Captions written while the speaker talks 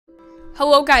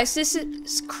Hello guys, this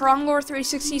is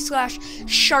Krongor360 slash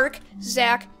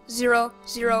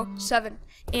SharkZach007,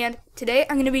 and today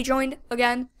I'm going to be joined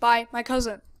again by my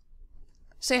cousin.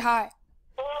 Say hi.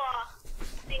 Hola,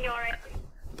 signore.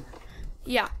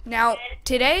 Yeah, now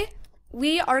today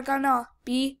we are gonna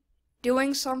be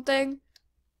doing something.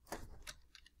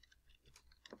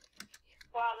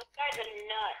 Wow, this guy's a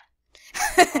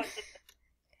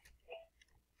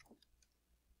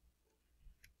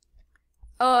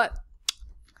nut.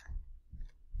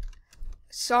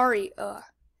 Sorry,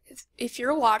 if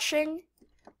you're watching,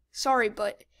 sorry,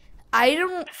 but I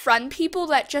don't friend people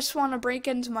that just want to break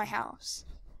into my house.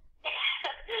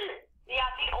 Yeah,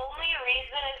 the only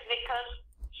reason is because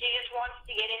she just wants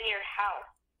to get into your house.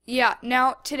 Yeah,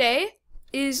 now today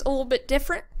is a little bit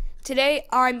different. Today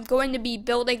I'm going to be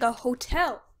building a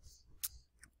hotel.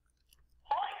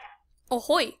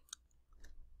 Ahoy!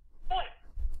 Ahoy!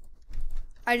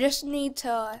 I just need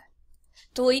to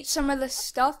delete some of this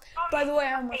stuff. By the way,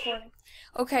 I'm recording.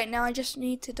 Okay, now I just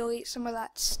need to delete some of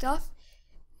that stuff.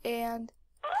 And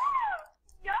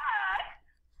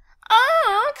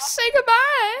say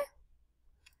goodbye.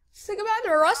 Say goodbye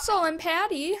to Russell and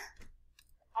Patty.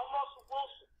 Almost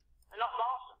Wilson. Not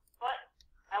Lawson, but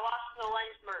I lost the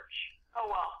lens merch. Oh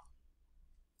well.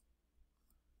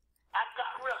 I've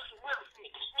got Russell Wilson to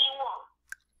keep me warm.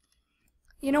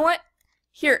 You know what?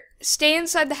 Here, stay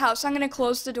inside the house. I'm gonna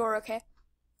close the door, okay?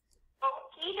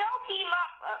 Okie dokie,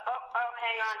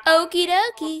 hang on. Okie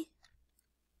dokie.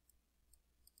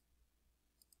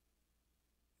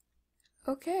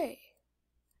 Okay.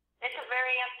 It's a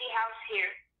very empty house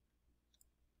here.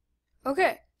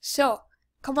 Okay, so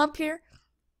come up here.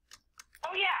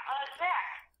 Oh yeah,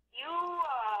 Zach, you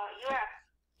have.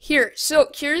 Here, so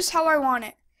here's how I want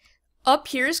it. Up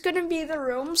here is gonna be the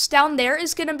rooms. Down there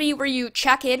is gonna be where you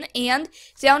check in, and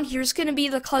down here is gonna be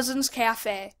the Cousins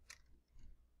Cafe.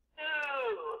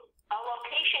 Ooh, a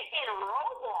location in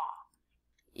ROBLOX.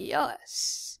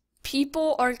 Yes.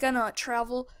 People are gonna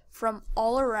travel from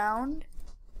all around.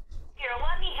 Here,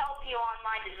 let me help you on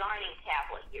my designing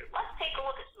tablet here. Let's take a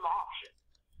look at some options.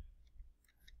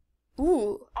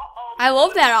 Ooh. Uh-oh. I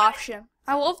love that option.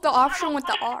 I love the option with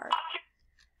the R. It's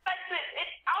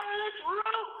out of this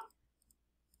room.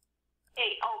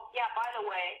 Hey, oh, yeah, by the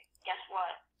way, guess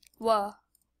what? What?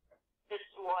 This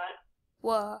is what?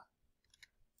 What?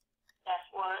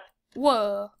 That's what?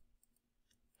 What?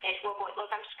 Hey, slow boy, look,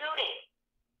 I'm scooting.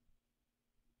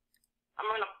 I'm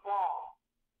gonna fall.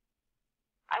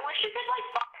 I wish you could,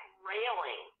 like, buy a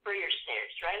railing for your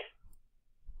stairs, right?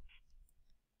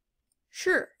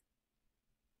 Sure.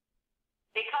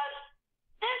 Because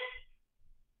this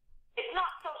is not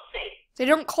so safe. They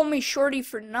don't call me Shorty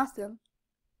for nothing.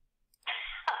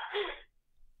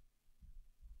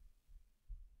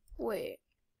 Wait.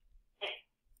 Hey,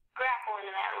 grapple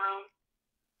into that room.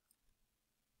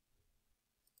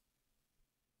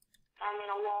 I'm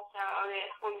gonna waltz out.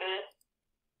 Okay, we're good.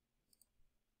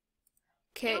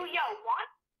 Okay. Do you want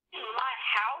in my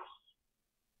house?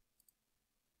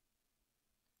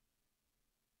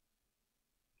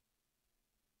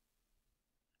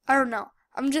 I don't know.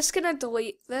 I'm just gonna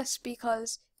delete this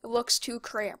because it looks too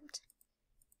cramped.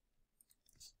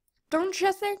 Don't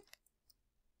you think?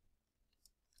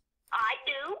 I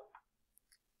do.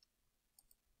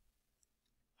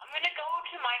 I'm gonna go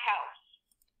to my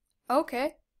house.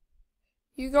 Okay.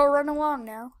 You go run along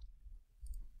now.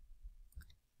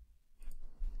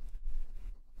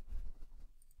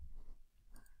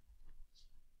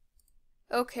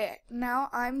 Okay, now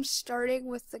I'm starting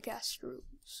with the guest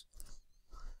rooms.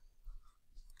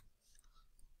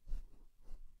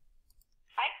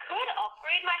 I could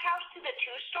upgrade my house to the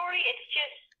 2-story. It's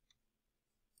just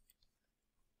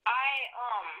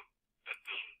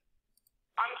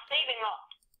I'm saving up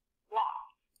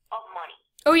lots of money.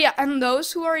 Oh yeah, and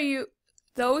those who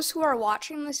are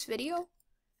watching this video,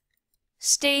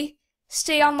 stay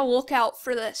on the lookout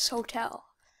for this hotel.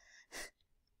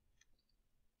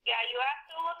 Yeah, you have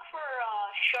to look for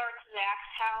Shark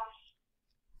Zach's house.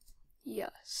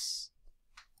 Yes.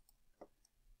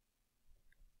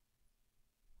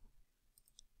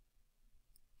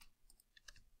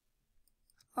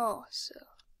 Oh, so.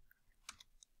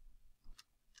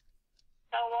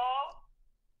 Hello?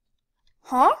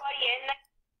 Huh? Are you in there?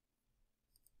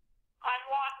 I'm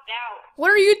locked out.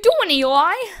 What are you doing,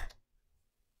 Eli?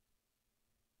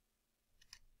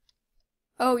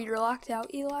 Oh, you're locked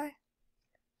out, Eli?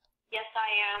 Yes, I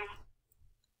am.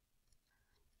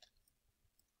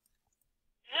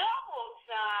 Double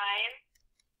time.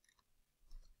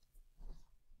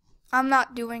 I'm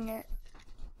not doing it.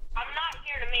 I'm not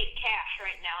here to make cash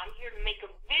right now. I'm here to make a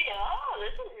video. Oh,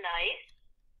 this is nice.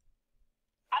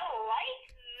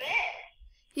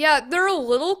 Yeah, they're a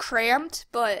little cramped,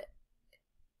 but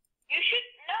You should,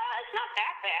 no, it's not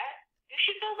that bad. You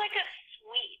should build like a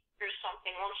suite or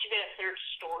something once you get a third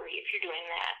story if you're doing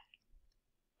that.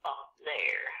 Up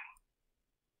there.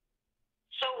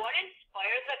 So what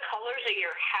inspired the colors of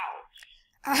your house?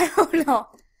 I don't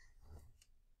know.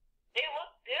 They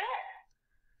look good.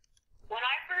 When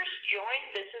I first joined,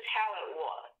 this is how it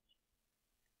was.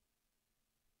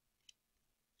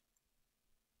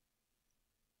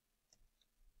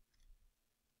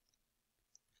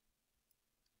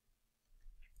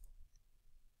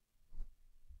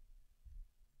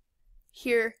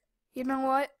 Here, you know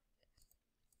what?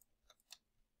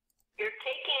 You're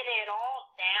taking it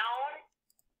all down?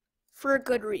 For a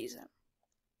good reason.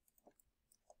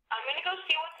 I'm gonna go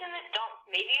see what's in the dump.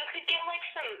 Maybe you could get like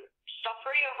some stuff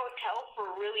for your hotel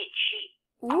for really cheap.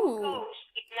 Ooh. I'll go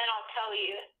see, and then I'll tell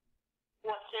you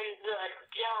what's in the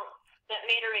dump that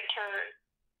made a return.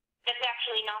 That's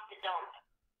actually not the dump.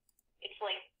 It's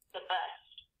like the best.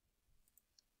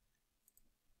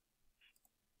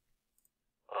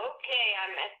 Okay,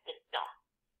 I'm at the dump.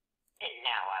 And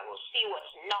now I will see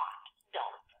what's not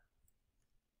dump.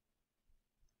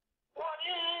 What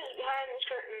is behind the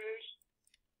curtains?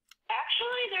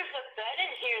 Actually, there's a bed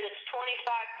in here that's 25%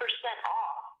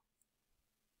 off.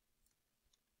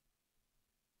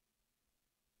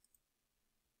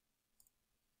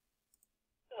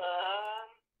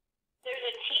 There's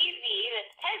a TV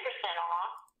that's 10%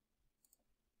 off.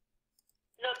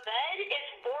 The bed is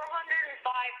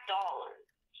 $405.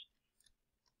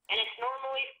 And it's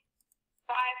normally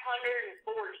 $540.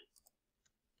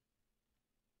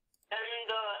 And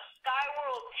the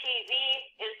Skyworld TV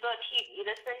is the TV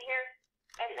that's in here,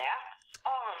 and that's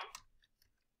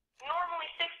normally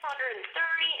 $630,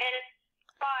 and it's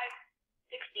 $567.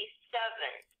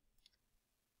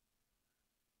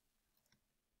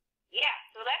 Yeah,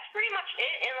 so that's pretty much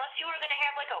it. Unless you were gonna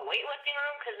have like a weightlifting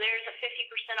room, because there's a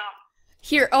 50% off.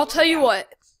 Here, I'll tell you what.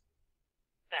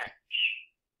 Bench.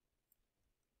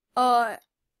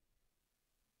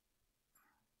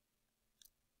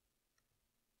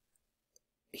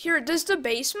 Here, does the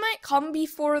basement come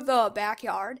before the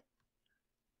backyard?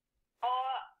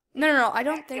 No, I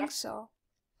don't think so.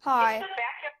 Hi. It's the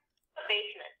backyard, the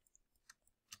basement.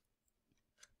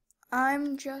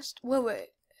 I'm just, wait.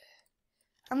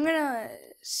 I'm gonna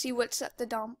see what's at the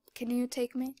dump. Can you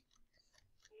take me?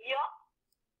 Yup.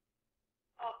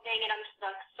 Oh, dang it, I'm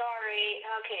stuck. Sorry.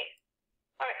 Okay.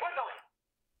 Alright, we're going.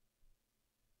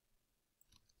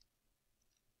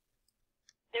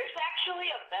 There's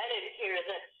actually a bed in here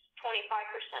that's 25%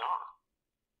 off.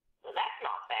 So that's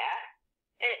not bad.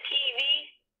 And a TV.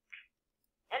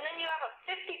 And then you have a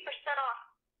 50% off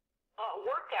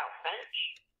workout bench.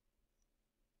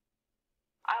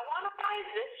 I want to buy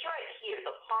this right here,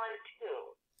 the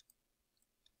pontoon.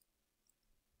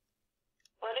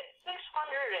 But it's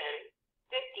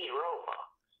 650 Robux.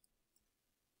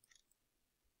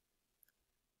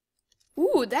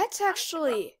 Ooh, that's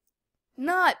actually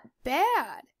not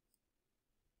bad.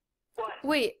 What?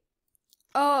 Wait.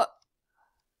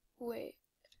 Wait.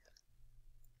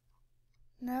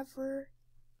 Never.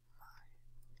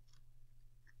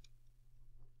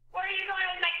 Where are you going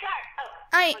with my car? Oh.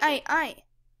 I.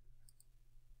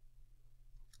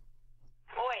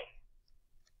 Oh, wait.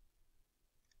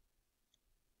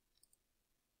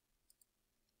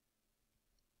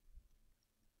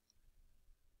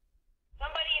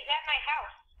 Somebody is at my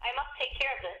house. I must take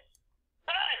care of this.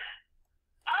 Hey!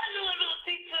 I deliver the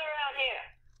pizza around here.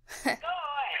 Go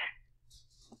away.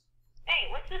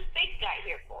 Hey, what's this big guy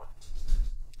here for?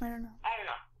 I don't know.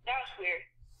 That was weird.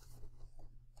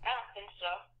 I don't think so.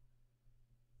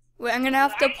 Wait, I'm gonna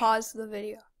have to pause the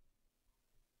video.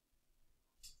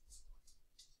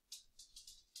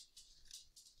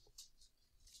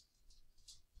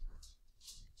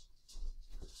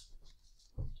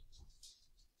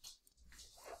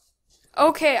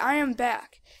 Okay, I am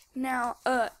back. Now,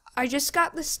 I just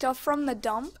got the stuff from the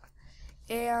dump,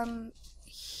 and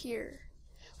here.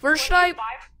 Where should I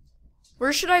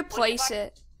place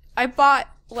it? I bought,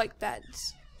 like,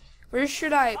 beds. Where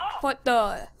should I put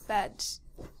the beds?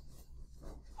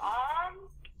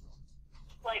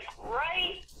 Like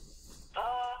right,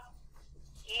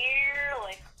 here,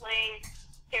 like playing.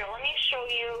 Here, let me show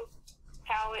you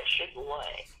how it should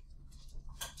lay.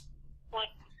 Like,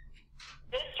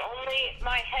 this only,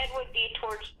 my head would be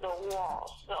towards the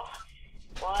wall, so,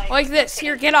 like this.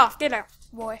 Here, get off,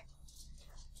 boy.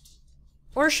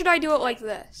 Or should I do it like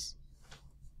this?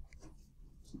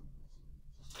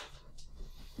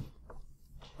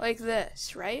 Like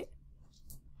this, right?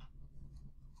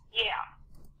 Yeah.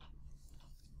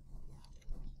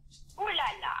 Ooh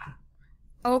la la.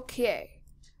 Okay.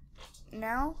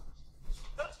 Now?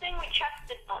 Good thing we checked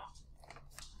the dump.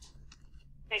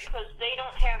 Because they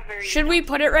don't have very... Should we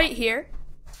put it right here?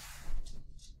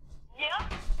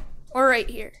 Yep. Or right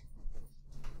here?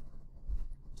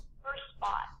 First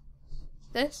spot.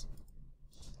 This?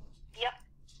 Yep.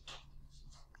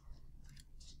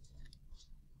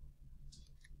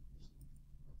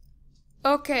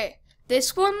 Okay.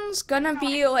 This one's gonna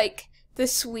be like the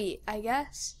suite, I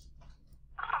guess.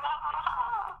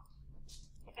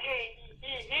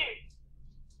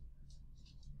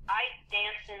 I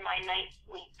dance in my night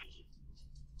sleepy.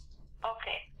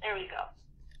 Okay, there we go.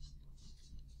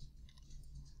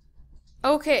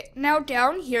 Okay, now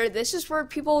down here, this is where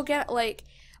people get like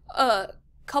a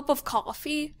cup of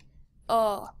coffee,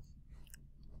 a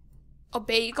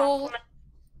bagel.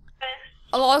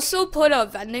 I'll also put a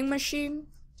vending machine,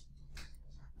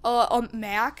 a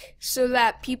Mac, so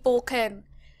that people can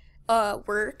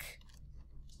work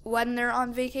when they're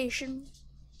on vacation.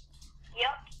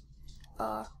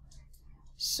 Yep.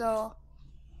 So,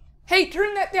 hey,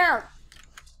 turn that down.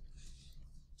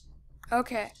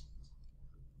 Okay.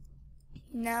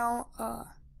 Now,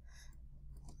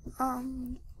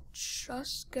 I'm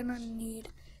just gonna need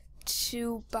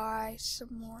to buy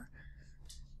some more.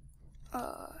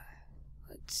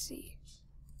 Let's see.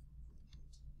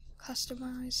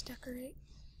 Customize, decorate.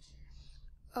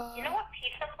 You know what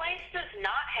Pizza Place does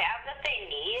not have that they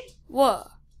need? What?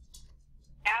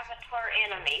 Avatar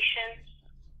animations.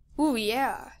 Ooh,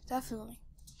 yeah, definitely.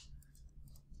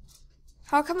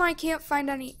 How come I can't find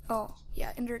any? Oh,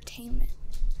 yeah, entertainment.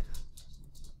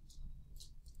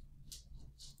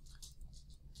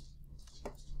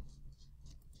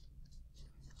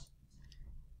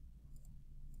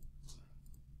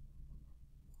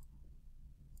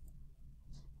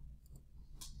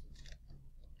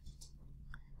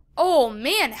 Oh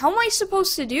man, how am I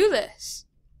supposed to do this?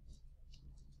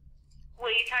 What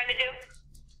are you trying to do?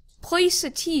 Place a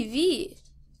TV.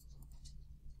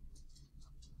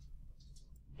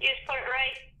 You just put it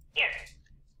right here.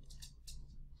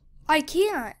 I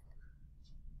can't.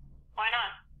 Why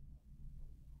not?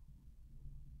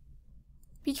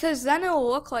 Because then it'll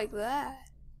look like that.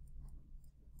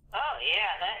 Oh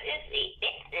yeah, that is a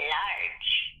bit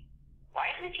large. Why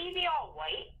is the TV all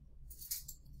white?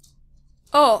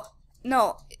 Oh,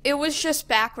 no, it was just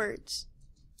backwards.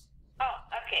 Oh,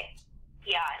 okay.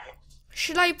 Got it.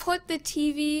 Should I put the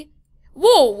TV?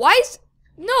 Whoa, why is...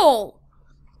 No!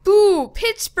 Boo!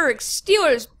 Pittsburgh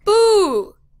Steelers,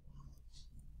 boo!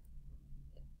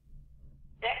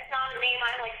 That's not a name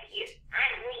I like to use.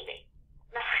 I'm leaving.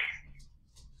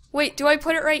 Wait, do I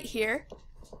put it right here?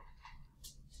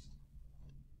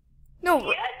 No.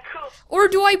 Yeah, cool. Or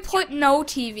do I put no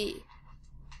TV?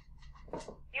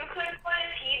 You could put a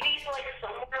TV like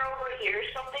somewhere over here or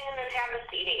something and then have a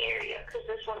seating area, because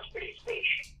this one's pretty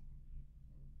spacious.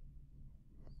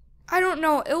 I don't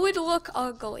know, it would look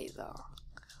ugly though.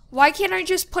 Why can't I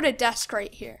just put a desk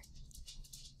right here?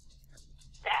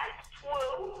 That's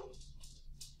true.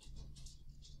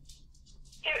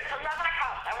 Here, come to my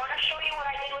house. I want to show you what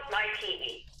I did with my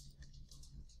TV.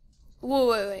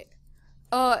 Wait.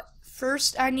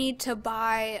 First I need to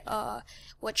buy,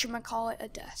 whatchamacallit, a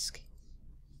desk.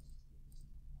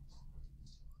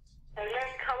 And then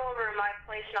come over to my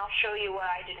place and I'll show you what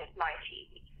I did with my TV.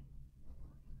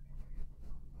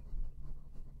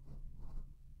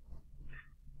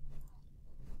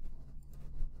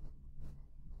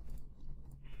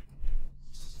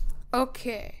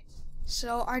 Okay,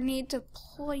 so I need to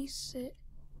place it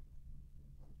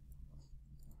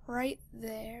right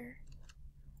there.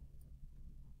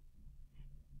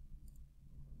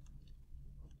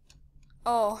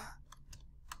 Oh,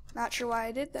 not sure why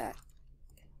I did that.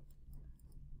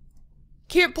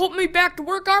 Can't put me back to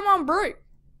work, I'm on break.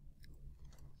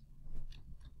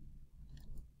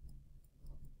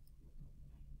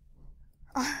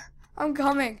 I'm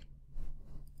coming.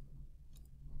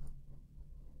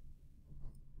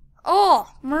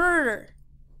 Oh, murder.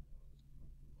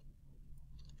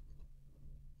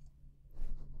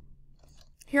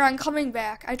 Here, I'm coming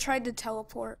back. I tried to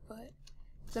teleport, but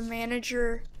the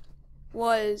manager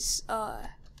was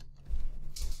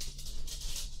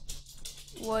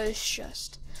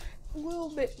just a little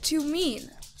bit too mean.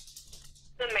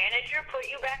 The manager put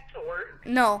you back to work?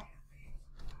 No.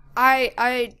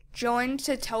 I joined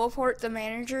to teleport the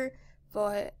manager,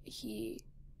 but he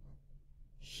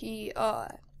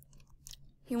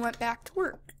went back to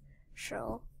work.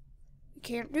 So you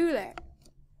can't do that.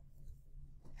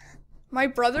 My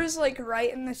brother's like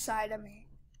right in the side of me.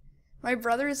 My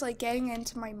brother is like getting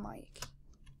into my mic.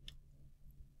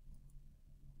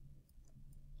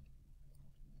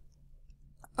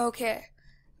 Okay.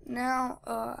 Now,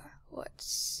 let's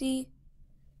see.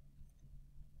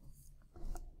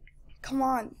 Come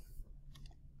on.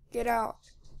 Get out,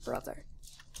 brother.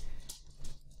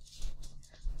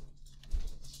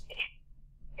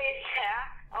 Hey,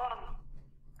 Jack.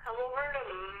 Come over to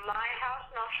my house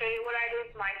and I'll show you what I do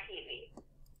with my TV.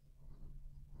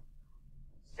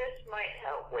 This might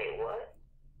help. Wait, what?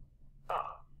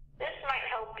 Oh, this might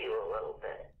help you a little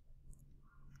bit.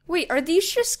 Wait, are these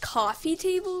just coffee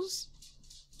tables?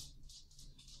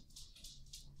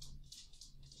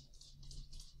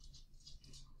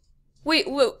 Wait,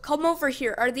 Luke, come over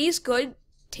here. Are these good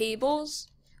tables?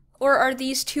 Or are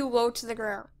these too low to the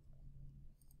ground?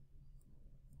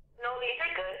 No, these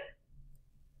are good.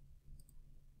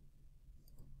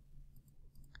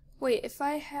 Wait, if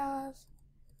I have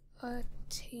a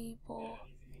table...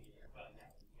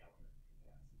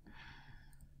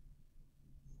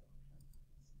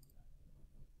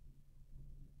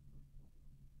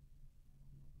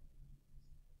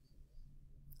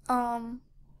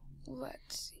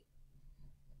 let's see.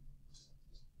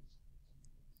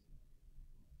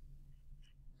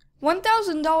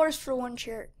 $1,000 for one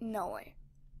chair? No way.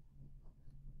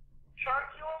 Shark,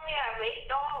 you only have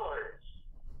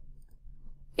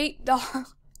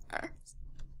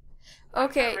 $8.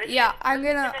 Okay, yeah, I'm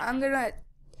gonna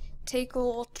take a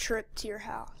little trip to your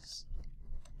house.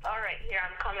 Alright, here,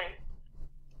 I'm coming.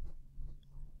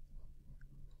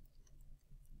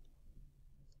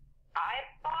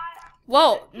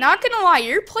 Whoa, not gonna lie,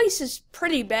 your place is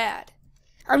pretty bad.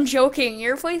 I'm joking,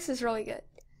 your place is really good.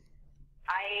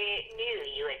 I knew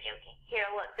you were joking. Here,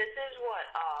 look, this is what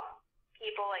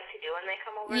people like to do when they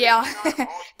come over. Yeah,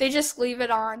 they just leave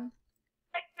it on.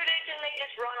 Like tradition, they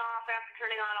just run off after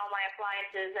turning on all my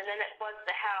appliances, and then it floods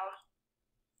the house.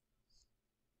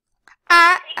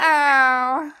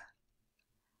 Uh-oh.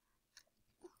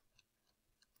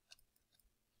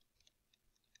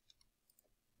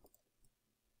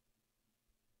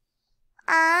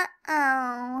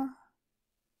 Uh-oh.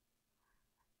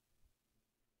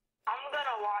 I'm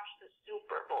gonna watch the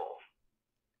Super Bowl.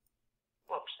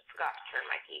 Whoops, I forgot to turn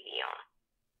my TV on.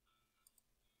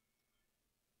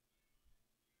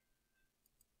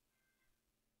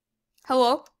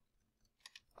 Hello?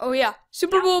 Oh yeah,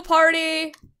 Super Bowl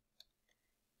party! Oh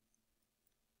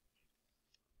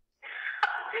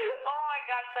my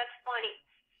gosh, that's funny.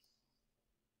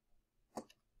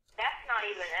 That's not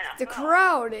even NFL. The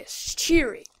crowd is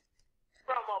cheering.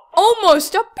 From a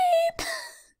Almost a beep!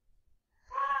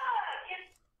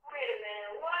 Wait a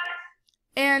minute, what?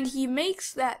 And he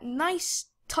makes that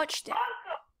nice touchdown.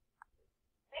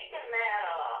 Making that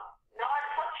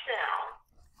non-touchdown.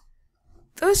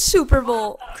 The Super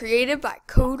Bowl, created by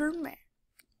Coder Man.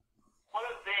 What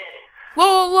a vid.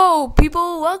 Whoa, whoa,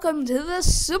 people, welcome to the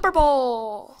Super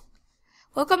Bowl.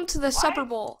 Welcome to the Super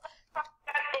Bowl.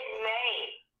 In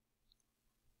May.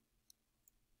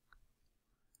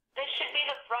 This should be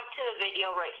the front to the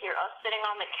video right here, us sitting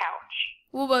on the couch.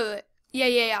 Whoa, wait, wait.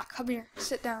 Yeah, come here,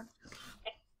 sit down.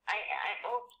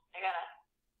 Oops, I gotta.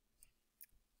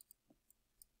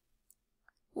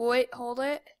 Wait, hold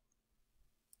it.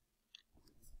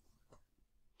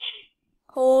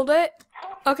 Hold it.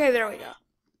 Okay, there we go.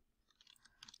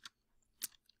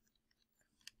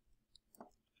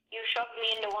 You shoved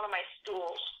me into one of my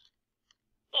stools.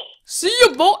 See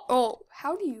you, boy. Oh,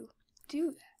 how do you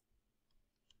do that?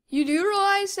 You do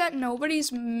realize that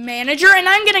nobody's manager, and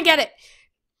I'm gonna get it.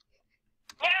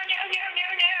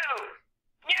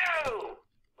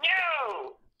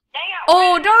 No. Dang it.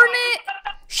 Oh, darn it.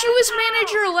 She was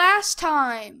manager last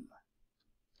time.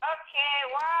 Okay,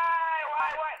 why?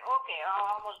 Okay, I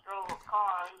almost drove a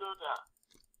car into the...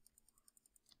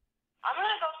 I'm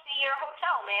gonna go see your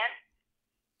hotel, man.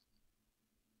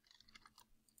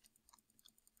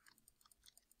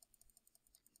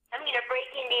 I'm gonna break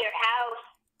into your house.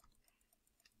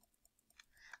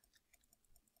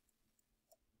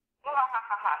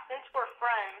 Since we're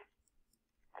friends,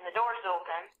 and the door's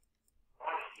open.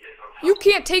 You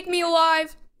can't take me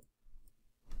alive.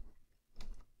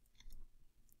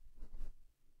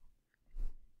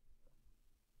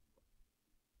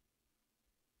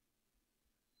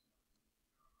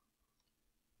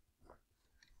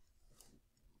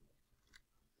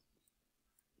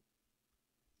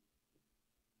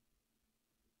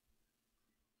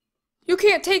 You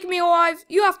can't take me alive.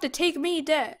 You have to take me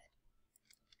dead.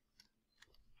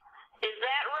 Is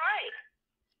that right?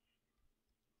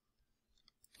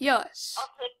 Yes.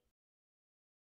 I'll take